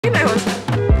Somebody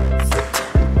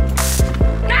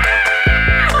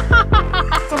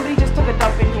just took a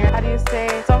dump in here. How do you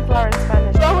say sunflower in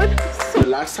Spanish? The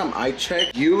last time I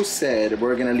checked, you said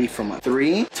we're gonna leave from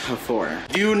 3 to 4.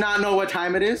 Do you not know what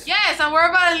time it is? Yes, and we're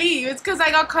about to leave. It's because I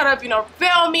got caught up, you know,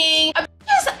 filming. I'm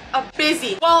just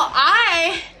busy. Well,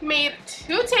 I made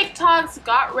 2 TikToks,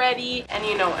 got ready, and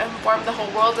you know, informed the whole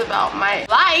world about my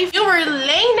life. You were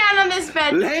laying down on this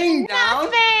bed. Laying down?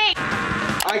 Nothing.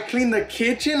 I cleaned the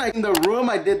kitchen, I cleaned the room,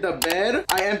 I did the bed,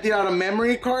 I emptied out a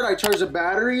memory card, I charged the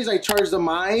batteries, I charged the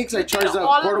mics, I charged the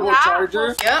portable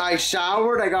charger, yep. I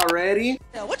showered, I got ready.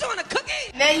 What you want, a cookie?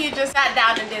 And then you just sat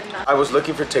down and did nothing. I was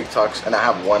looking for TikToks and I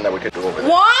have one that we could do over there.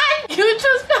 One? You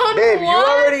just found Babe, one? you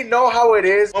already know how it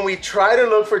is. When we try to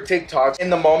look for TikToks, in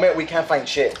the moment, we can't find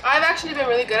shit. I've actually been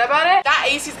really good about it. That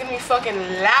AC is gonna be fucking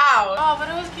loud. Oh, but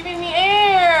it was giving me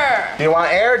air. Do you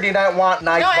want air or do you not want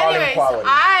nice volume quality?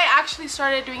 I actually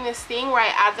started doing this thing where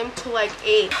I add them to like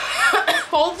a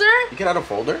folder. You can add a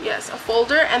folder? Yes, a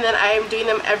folder, and then I am doing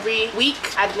them every week,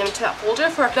 adding them to that folder.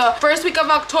 For the first week of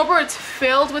October, it's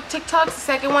filled with TikToks. The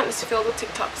second one is filled with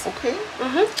TikToks. Okay.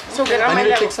 So get on I my need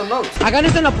to level. take some notes.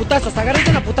 Agárrense en putazos,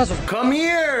 agárrense en putazos. Come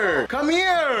here! Come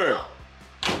here!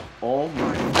 Oh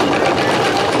my God.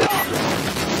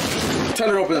 Tell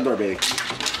her to open the door, baby.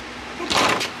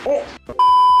 Oh.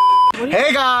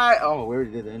 Hey guys! Oh, we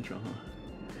already did the intro, huh?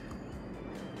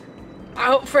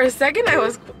 Oh, for a second, I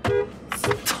was.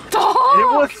 Stop!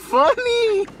 It was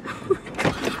funny!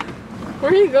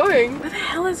 Where are you going? Where the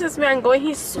hell is this man going?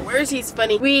 He swears he's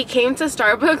funny. We came to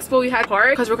Starbucks, but we had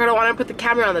parked because Ricardo wanted to put the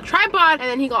camera on the tripod, and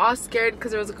then he got all scared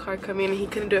because there was a car coming and he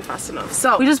couldn't do it fast enough.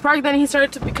 So we just parked, then he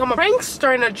started to become a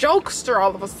prankster and a jokester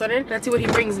all of a sudden. Let's see what he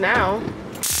brings now.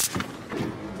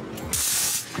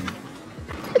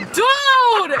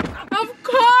 Dude! Of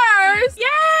course! Yay!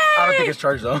 I don't think it's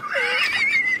charged though.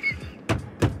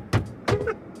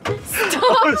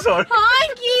 Stop I'm sorry.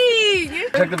 honking!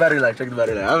 Check the battery life, check the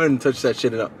battery life. I haven't touched that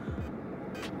shit enough.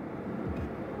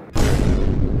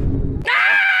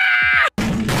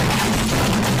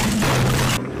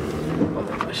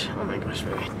 Oh my gosh,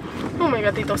 baby. Oh my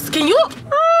god, Tito. Can you?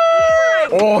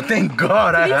 Oh, thank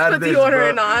God I had put this,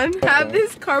 deodorant bro. on. Have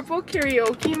this carpool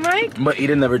karaoke mic. But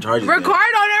Edith never charges it.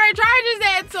 Ricardo never charges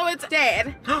it, so it's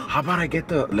dead. How about I get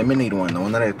the lemonade one? The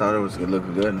one that I thought it was gonna look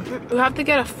good. We have to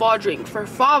get a fall drink for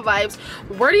fall vibes.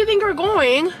 Where do you think we're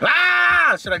going?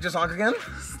 Ah! Should I just honk again?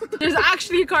 There's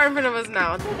actually a car in front of us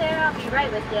now. Hey there, I'll be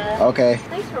right with you. Okay.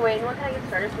 Thanks for waiting. What can I get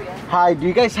started for you? Hi, do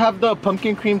you guys have the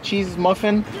pumpkin cream cheese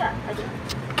muffin? Yeah, I do.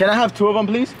 Can I have 2 of them,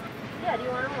 please? Yeah, do you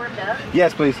want them warmed up?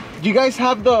 Yes, please. Do you guys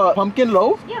have the pumpkin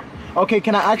loaf? Yeah. Okay,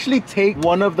 can I actually take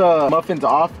one of the muffins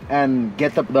off and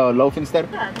get the loaf instead?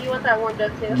 Yeah, do you want that warmed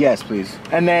up too? Yes, please.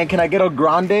 And then can I get a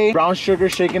grande brown sugar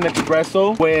shaken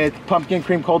espresso with pumpkin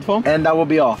cream cold foam? And that will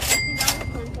be all.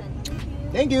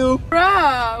 Thank you.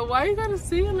 Bruh, why you gotta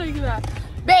say it like that?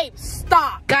 Babe,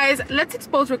 stop. Guys, let's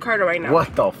expose Ricardo right now.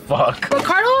 What the fuck?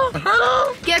 Ricardo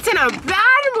gets in a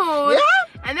bad mood.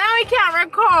 Yeah. And now we can't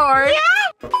record.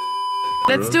 Yeah.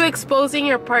 Let's do exposing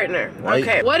your partner. Right.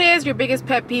 Okay. What is your biggest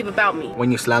pet peeve about me?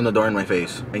 When you slam the door in my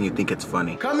face and you think it's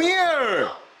funny. Come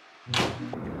here!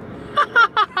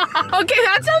 Okay,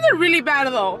 that sounded really bad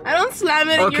though. I don't slam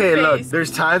it in your face. Okay, look,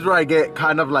 there's times where I get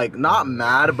kind of like, not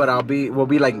mad, but we'll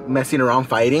be like messing around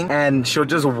fighting, and she'll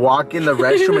just walk in the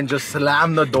restroom and just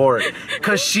slam the door.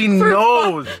 Cause she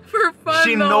knows. For fun,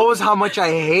 She knows how much I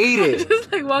hate it.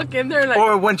 Just like walk in there like.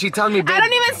 Or when she tells me, babe, I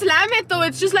don't even slam it though,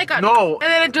 it's just like a. No.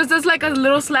 And then it just does like a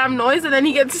little slam noise and then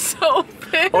he gets so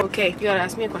pissed. Okay, you gotta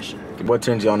ask me a question. what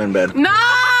turns you on in bed? No!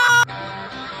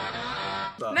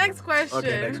 Next question.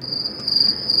 Okay, next.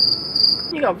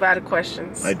 You got bad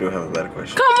questions. I do have a better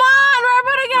question. Come on, we're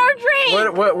about to get our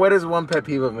drink. What is one pet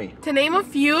peeve of me? To name a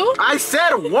few. I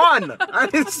said one! I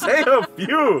didn't say a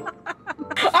few!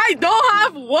 I don't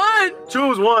have one.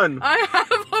 Choose one. I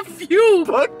have a few.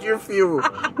 Fuck your few.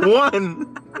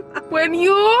 One. When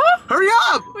you. Hurry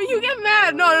up! When you get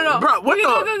mad. No. Bro, what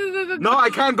Okay, the? Go. No, I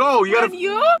can't go. You When gotta.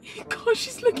 you. Go,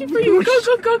 she's looking for you. Go.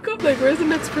 Like, where's the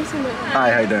next person?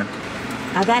 Hi, how you doing?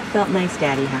 That felt nice,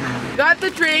 Daddy. Huh? Got the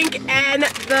drink and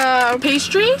the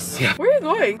pastries. Yeah. Where are you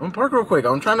going? I'm gonna park real quick.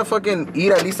 I'm trying to fucking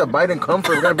eat at least a bite in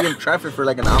comfort. We're gonna be in traffic for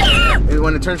like an hour.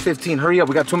 When it turns 15, hurry up.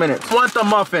 We got 2 minutes. Want the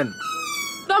muffin?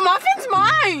 The muffin's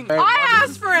mine. Hey, I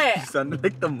asked for it. You sounded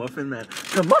like the muffin man.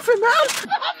 The muffin man? The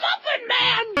muffin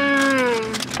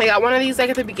man! I got one of these like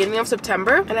at the beginning of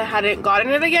September and I hadn't gotten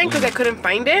it again because I couldn't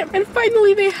find it. And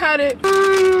finally they had it.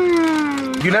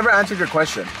 You never answered your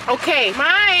question. Okay,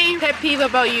 my pet peeve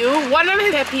about you. One of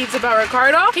my pet peeves about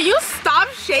Ricardo. Can you stop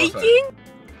shaking?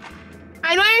 I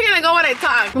I know you're gonna go when I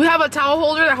talk. We have a towel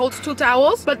holder that holds 2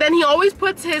 towels, but then he always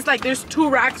puts his, like, there's 2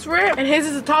 racks for it, and his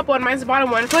is the top one, mine's the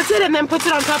bottom one. Puts it and then puts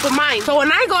it on top of mine. So when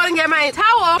I go and get my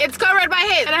towel, it's covered by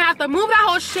his, and I have to move that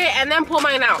whole shit and then pull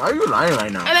mine out. Why are you lying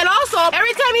right now? And then also,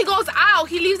 every time he goes out,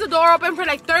 he leaves the door open for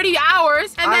like 30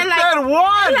 hours, and then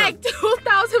like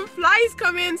 2,000 flies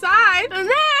come inside, and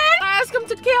then I ask him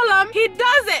to kill them. He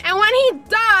does it, and when he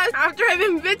does, after I've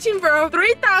been bitching for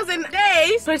 3,000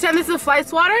 days, pretend this is a fly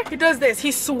swatter, he does this.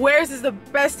 He swears it's the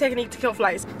best technique to kill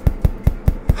flies.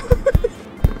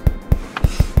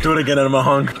 Do it again and I'm a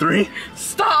honk. 3.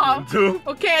 Stop. 2.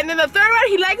 Okay, and then the third one,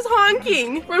 he likes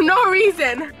honking for no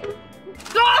reason.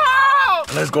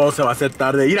 Stop! Let's go, se va a hacer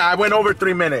tarde. Mira, I went over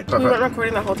 3 minutes. We weren't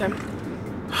recording the whole time.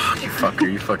 You fucker,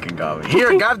 you fucking got me.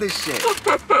 Here, grab this shit.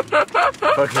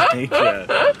 Fucking hate you.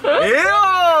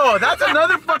 Ew, that's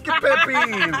another fucking pet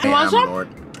peeve. You want some?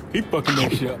 He fucking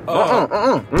that shit.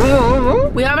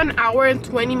 We have an hour and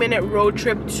 20-minute road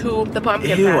trip to the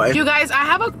pumpkin patch. You guys, I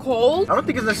have a cold. I don't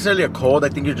think it's necessarily a cold. I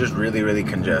think you're just really, really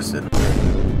congested.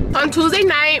 On Tuesday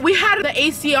night, we had the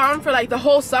AC on for like the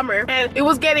whole summer, and it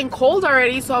was getting cold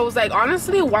already, so I was like,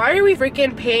 honestly, why are we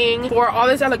freaking paying for all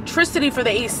this electricity for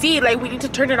the AC? Like, we need to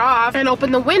turn it off and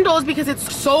open the windows because it's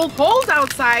so cold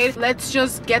outside. Let's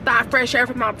just get that fresh air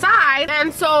from outside.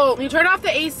 And so we turned off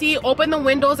the AC, opened the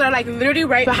windows that are like literally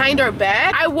right behind our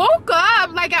bed. I woke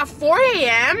up like at 4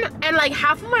 a.m. and like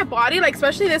half of my body, like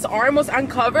especially this arm, was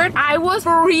uncovered. I was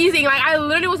freezing. Like, I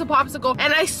literally was a popsicle,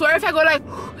 and I swear if I go like,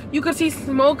 you could see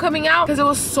smoke coming out because it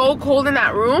was so cold in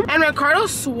that room. And Ricardo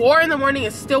swore in the morning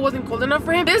it still wasn't cold enough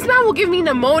for him. This man will give me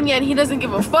pneumonia and he doesn't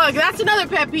give a fuck. That's another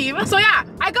pet peeve. So yeah,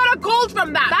 I got a cold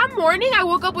from that. That morning I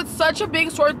woke up with such a big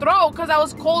sore throat because I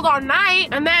was cold all night,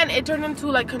 and then it turned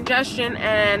into like congestion,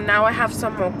 and now I have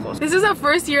some mocos. This is the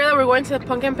first year that we're going to the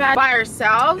pumpkin patch by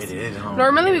ourselves. It is, huh?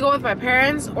 Normally we go with my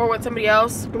parents or with somebody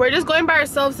else. We're just going by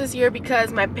ourselves this year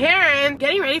because my parents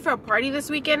getting ready for a party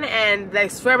this weekend, and I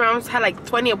swear my mom's had like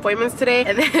 20 appointments today,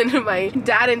 and then my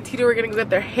dad and Tito were gonna go get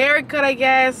their hair cut, I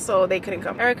guess, so they couldn't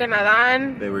come. Erica and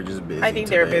Adan, they were just busy. I think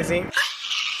they were busy.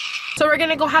 So we're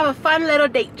gonna go have a fun little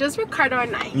date, just Ricardo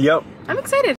and I. Yep. I'm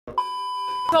excited.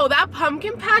 So that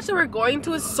pumpkin patch that we're going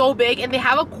to is so big, and they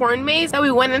have a corn maze that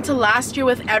we went into last year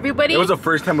with everybody. It was the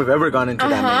first time we've ever gone into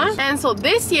that maze. And so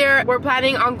this year we're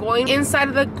planning on going inside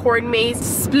of the corn maze,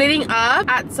 splitting up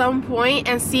at some point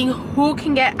and seeing who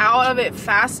can get out of it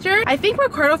faster. I think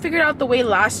Ricardo figured out the way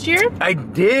last year. I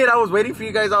did. I was waiting for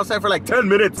you guys outside for like 10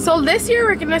 minutes. So this year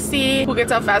we're gonna see who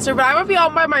gets out faster, but I'm gonna be all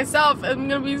by myself and I'm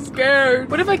gonna be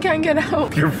scared. What if I can't get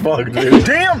out? You're fucked, dude.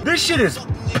 Damn, this shit is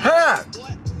packed.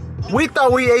 We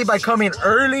thought we ate by coming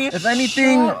early. If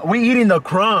anything, we eating the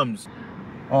crumbs.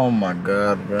 Oh my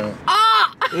god, bro.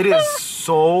 Ah! It is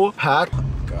so packed.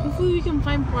 Hopefully we can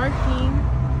find parking.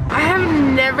 I have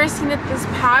never seen it this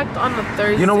packed on a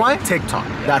Thursday. You know why? TikTok.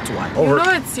 That's why. You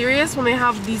know it's serious when they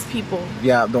have these people.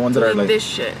 Yeah, the ones that are like this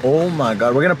shit. Oh my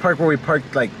god, we're gonna park where we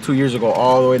parked like 2 years ago,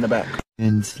 all the way in the back.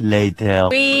 Later.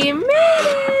 We made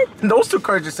it. Those 2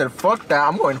 cars just said, "Fuck that,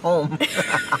 I'm going home."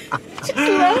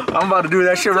 I'm about to do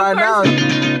that shit right now. I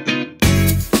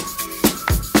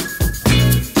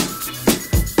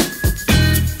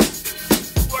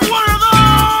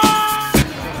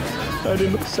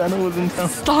didn't know Santa was in town.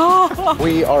 Stop!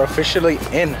 We are officially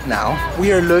in now.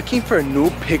 We are looking for new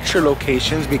picture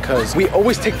locations because we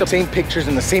always take the same pictures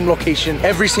in the same location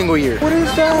every single year. What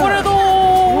is that? What are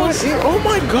those? Oh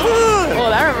my god! Oh,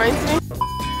 that reminds me.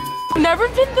 Never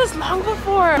been this long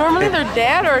before. Normally they're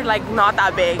dead or like not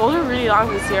that big. Those are really long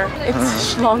this year.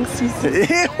 It's long season.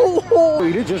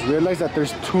 We did just realize that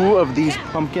there's 2 of these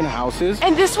pumpkin houses.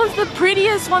 And this one's the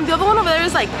prettiest one. The other one over there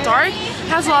is like dark,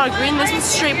 has a lot of green. This one's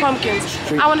straight pumpkins.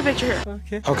 I want a picture here.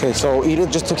 Okay, so Edith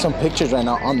just took some pictures right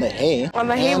now on the hay. On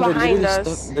the hay behind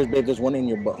us. There's one in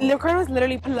your butt. Ricardo's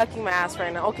literally plucking my ass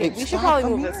right now. Okay, we should probably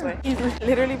move this way. He's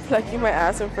literally plucking my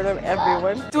ass in front of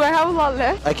everyone. Do I have a lot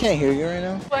left? I can't hear you right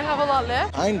now. Do I have a lot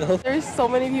left? I know. There's so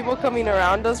many people coming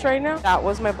around us right now. That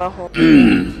was my butthole.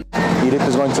 Edith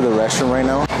is going to the restroom right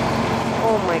now.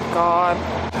 Oh my god.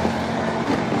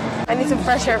 I need some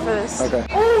fresh air for this. Okay.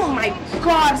 Oh my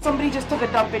god, somebody just took a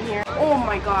dump in here. Oh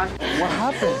my god. What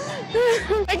happened?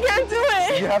 I can't do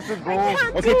it. You have to go.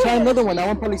 Okay, try another one. That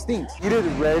one probably stinks. Edith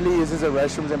rarely uses the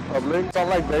restrooms in public. So I'm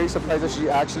like very surprised that she's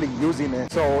actually using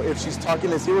it. So if she's talking,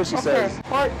 let's see what she says.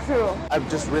 Part 2. I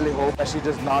just really hope that she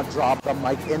does not drop the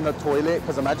mic in the toilet.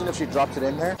 Because imagine if she drops it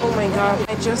in there. Oh my god,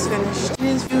 I just finished.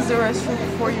 Please use the restroom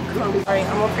before you come. Alright,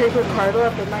 I'm gonna pray for Ricardo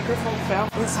that the microphone fell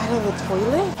inside of the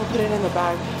toilet. I'll put it in the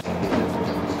bag.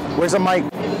 Where's the mic?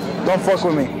 Don't fuck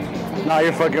with me. Nah,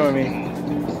 you're fucking with me.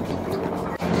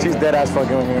 She's dead ass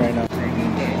fucking with me right now.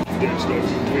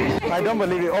 I don't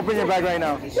believe you. Open your bag right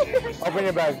now. Open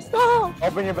your bag. Stop.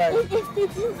 Open your bag.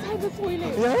 It's inside the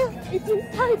toilet. Yeah? It's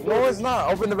inside. No, it's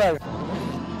not. Open the bag.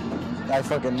 I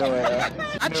fucking knew it.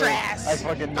 I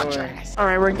fucking knew it. All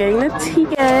right, we're getting the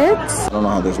tickets. I don't know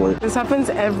how this works. This happens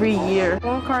every year.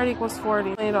 One card equals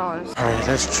 $40. $20. All right,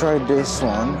 let's try this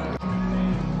one.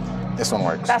 This one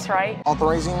works. That's right.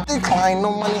 Authorizing decline,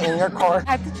 no money in your card.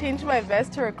 I had to change my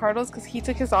vest to Ricardo's because he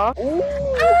took his off.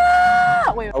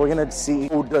 Ah! Wait. Are we gonna see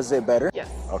who does it better? Yes.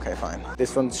 Okay, fine.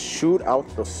 This one's shoot out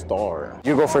the star.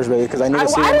 You go first, baby, because I need to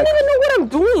see. I don't even know what I'm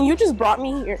doing. You just brought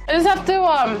me here. I just have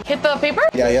to hit the paper?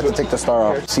 Yeah, you have to take the star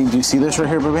off. See, do you see this right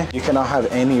here, baby? You cannot have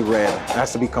any red. It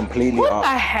has to be completely What off. the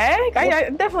heck? I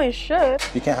definitely should.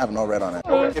 You can't have no red on it.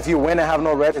 If you win and have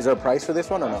no red, is there a price for this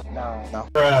one or no? No.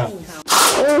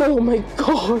 Oh my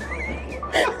god.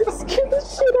 That scared the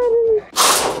shit out of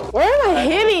me. Where am I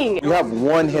hitting? You have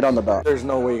one hit on the dot. There's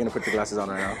no way you're gonna put your glasses on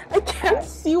right now. I can't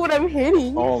see what I'm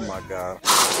hitting. Oh my god.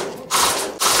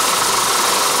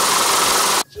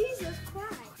 Jesus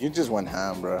Christ. You just went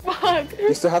ham, bro. Fuck.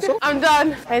 You still have some? I'm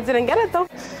done. I didn't get it though.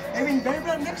 I mean, better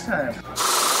than next time.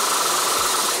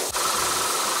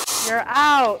 You're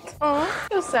out. Oh,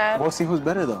 so sad. We'll see who's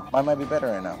better though. Mine might be better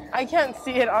right now. I can't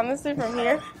see it honestly from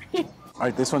here. All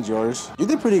right, this one's yours. You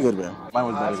did pretty good, man. Mine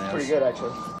was better than yours. Pretty good,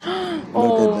 actually.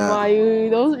 Oh my,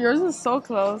 yours is so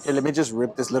close. Here, let me just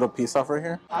rip this little piece off right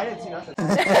here. I didn't see nothing.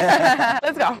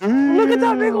 Let's go. Look at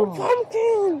that big old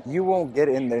pumpkin. You won't get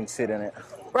in there and sit in it.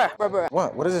 Bruh.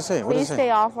 What? What does it say? What Please does it stay say?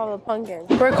 off of the pumpkin.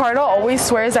 Ricardo always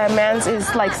swears that man's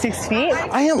is like 6 feet.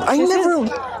 I never.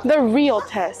 The real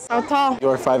test. How tall?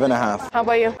 You're 5.5. How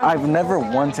about you? I've never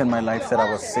once in my life said I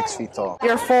was 6 feet tall.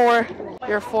 You're 4.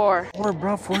 You're 4. 4,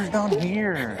 bro. 4's down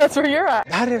here. That's where you're at.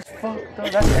 That is fucked up.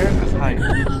 That's Erica's height.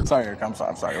 Sorry, Erica. I'm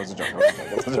sorry. It was a joke.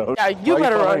 It was a joke. Yeah, you Why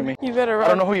better are you following run. me? You better run. I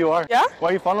don't know who you are. Yeah?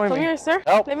 Why are you following Come me? here, sir.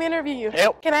 Help. Let me interview you.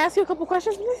 Help. Can I ask you a couple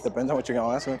questions, please? Depends on what you're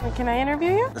gonna ask me. Can I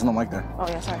interview you? There's no mic there. Oh,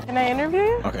 yeah, sorry. Can I interview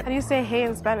you? Okay. How do you say hey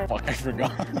in Spanish? Fuck, I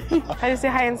forgot. How do you say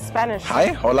hi in Spanish? Hi,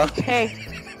 hola. Hey.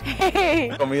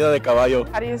 Hey. Comida de caballo.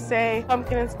 How do you say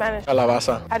pumpkin in Spanish?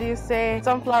 Calabaza. How do you say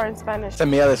sunflower in Spanish?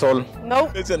 Semilla de sol.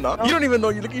 Nope. Is it not? No. You don't even know.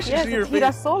 You look. You should Yes, see your it's face.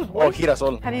 girasol, boy. Oh,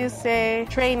 girasol. How do you say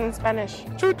train in Spanish?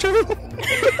 Choo choo.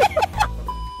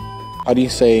 How do you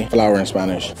say flower in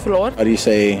Spanish? Flor. How do you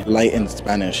say light in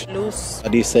Spanish? Luz. How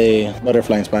do you say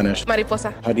butterfly in Spanish?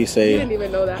 Mariposa. How do you say? You didn't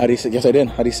even know that. How do you say? Yes, I did.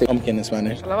 How do you say pumpkin in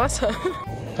Spanish? Calabaza.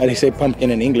 How do you say pumpkin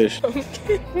in English?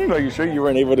 Are you sure you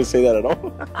weren't able to say that at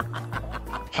all?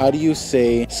 How do you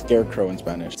say scarecrow in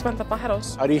Spanish?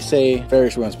 Espantapájaros. How do you say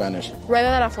Ferris wheel in Spanish?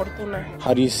 Rueda de la fortuna.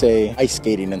 How do you say ice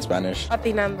skating in Spanish?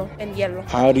 Patinando en hielo.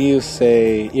 How do you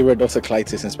say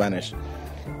iridocyclitis in Spanish?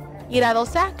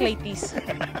 Iradosa cleitis.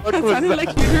 What sounded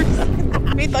like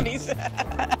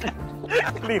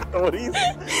clitoris.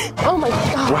 Oh my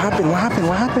god. What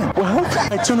happened?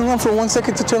 I turned around for 1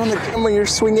 second to turn on the camera. You're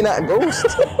swinging at a ghost.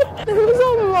 It was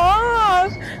a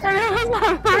moth. And it was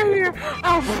not here.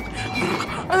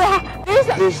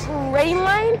 This train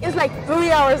line is like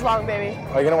 3 hours long, baby.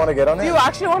 Are you gonna want to get on it? Do you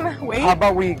actually want to wait? How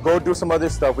about we go do some other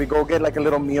stuff? We go get like a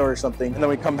little meal or something, and then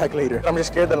we come back later. I'm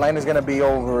just scared the line is gonna be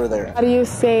over there. How do you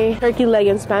say turkey leg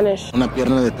in Spanish? Una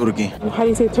pierna de turkey. How do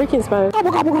you say turkey in Spanish?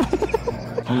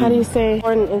 How do you say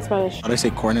corn in Spanish? How do I say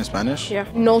corn in Spanish? Yeah.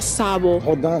 No sabo.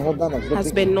 Hold on.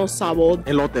 Has been no sabo.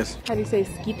 Elotes. How do you say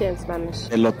esquite in Spanish?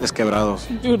 Elotes quebrados.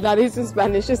 Dude, that is in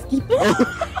Spanish. Esquite.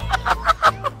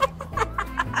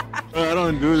 I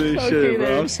don't do this Okay, shit, bro.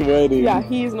 then. I'm sweating. Yeah,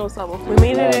 he is no sabo. We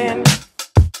made it in.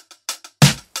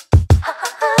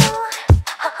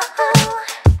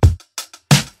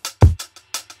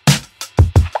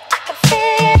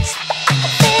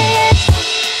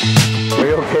 Are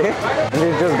you okay? We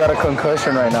just got a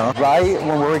concussion right now. Right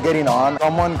when we were getting on,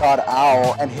 someone got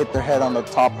out and hit their head on the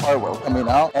top part while coming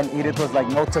out. And Edith was like,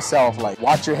 note to self, like,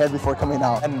 watch your head before coming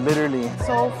out. And literally,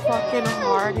 So fucking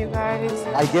hard, you guys.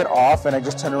 I get off and I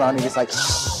just turn around and he's like,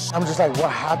 I'm just like, what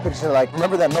happened? She's like,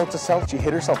 remember that note to self? She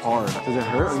hit herself hard. Does it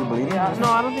hurt? Are you bleeding? Yeah, no,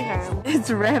 I don't think I am. It's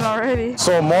red already.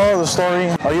 So moral of the story,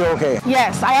 are you okay?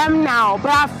 Yes, I am now.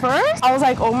 But at first, I was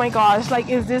like, oh my gosh, like,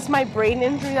 is this my brain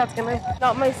injury that's gonna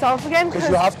knock myself again? Because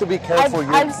you have to be careful.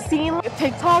 I've seen like,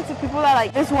 TikToks of people that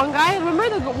like, this one guy,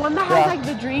 remember the one that has like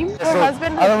the dream? Her So,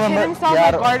 husband I don't hit remember- himself yeah, I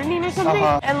like don't- gardening or something.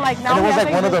 And like now And it he was has,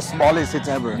 like one of the this- smallest hits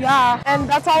ever. Yeah, and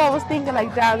that's all I was thinking,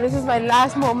 like, damn, this is my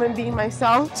last moment being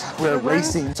myself. We're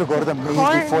racing to go to the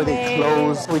maze before they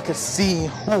close so we could see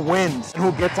who wins and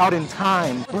who gets out in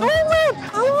time. Dole Whip!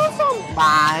 I want some.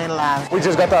 Fine, lad. We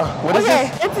just got the, what is Okay,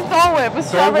 this? it's a Dole Whip. It's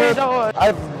strawberry Dole Whip.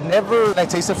 I've never, like,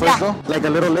 tasted first though? Like a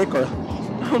little lick or?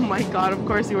 Oh my god, of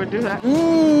course you would do that.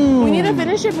 We need to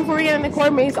finish it before we get in the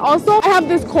corn maze. Also, I have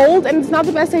this cold and it's not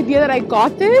the best idea that I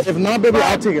got this. If not, baby,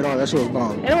 I'll take it all. That shit was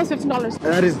bomb. And it was $15.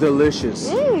 That is delicious.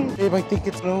 Babe, I think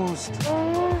it's closed.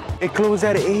 It closed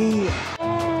at 8.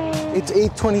 It's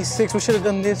 8:26. We should have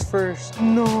done this first.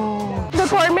 No. The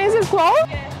corn maze is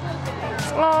closed?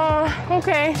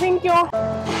 Okay, thank you.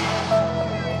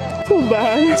 Too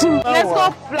bad. Let's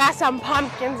go blast some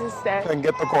pumpkins instead. And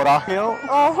get the coraje out?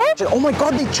 Uh-huh. Oh my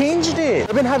god, they changed it.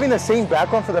 I've been having the same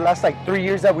background for the last like 3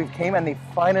 years that we've came, and they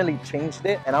finally changed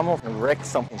it. And I'm gonna wreck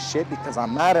something shit because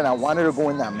I'm mad and I wanted to go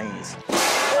in that maze.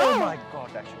 Oh my god,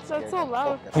 that shit's That's so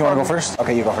loud. You wanna go first?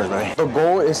 Okay, you go first, baby. The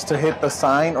goal is to hit the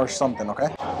sign or something, okay?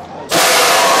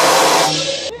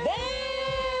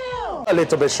 A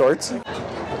little bit short.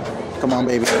 Come on,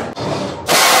 baby.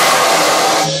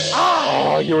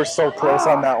 Oh, you were so close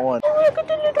on that one.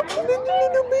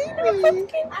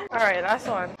 Alright, last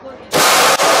one.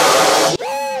 Okay.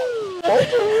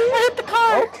 I hit the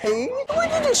car. Okay. Why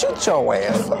did you shoot your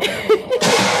ass?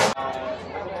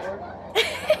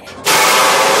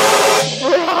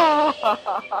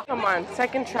 Come on,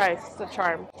 second try. It's a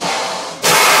charm.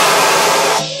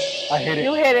 I hit it.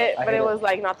 You hit it, but it was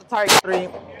like not the target. 3,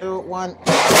 2, 1.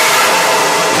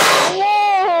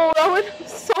 Whoa, that went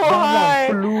so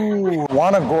high. Blue. I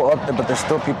want to go up there, but there's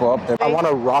still people up there. I want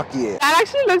to rocky it. That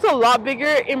actually looks a lot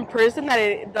bigger in person than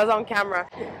it does on camera.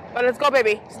 But let's go,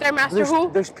 baby. Stairmaster who?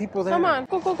 There's people there. Come on,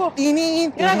 go, go, go. You're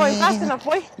You're not going fast enough,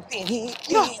 boy.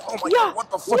 Oh my god, what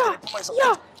the fuck did I put myself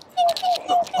in?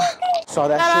 Saw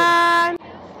that shit.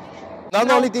 Now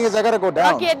the only thing is I gotta go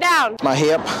down. Rock it down. My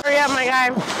hip. Hurry up, my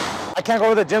guy. I can't go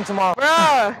to the gym tomorrow.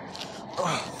 Bruh.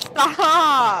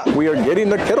 Stop. We are getting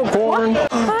the kettle corn.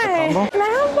 Hi. Can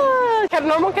I have the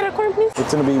normal kettle corn, please?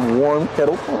 It's gonna be warm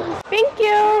kettle corn. Thank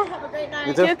you. Have a great night.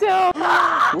 You too. You too.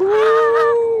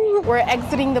 We're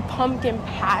exiting the pumpkin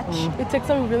patch. We took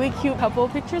some really cute couple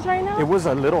pictures right now. It was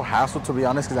a little hassle, to be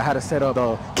honest, because I had to set up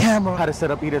the camera, had to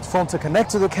set up Edith's phone to connect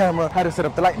to the camera, had to set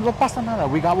up the light. No pasa nada.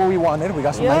 We got what we wanted. We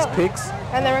got some nice pics.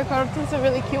 And then Ricardo took some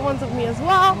really cute ones of me as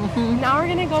well. Now we're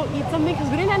gonna go eat something because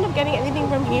we didn't end up getting anything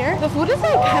from here. The food is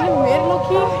like kind of mid,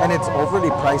 low-key. And it's overly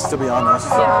priced, to be honest.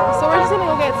 Yeah, so we're just gonna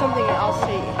go get something else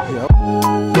to eat.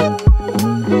 Yep.